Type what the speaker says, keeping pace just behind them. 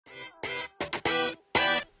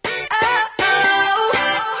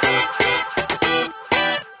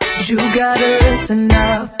you gotta listen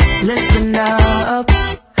up.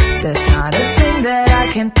 There's not a thing that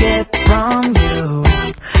I can't get from you.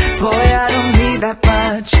 Boy, I don't need that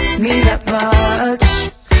much.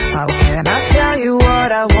 How can I tell you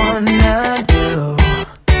what I want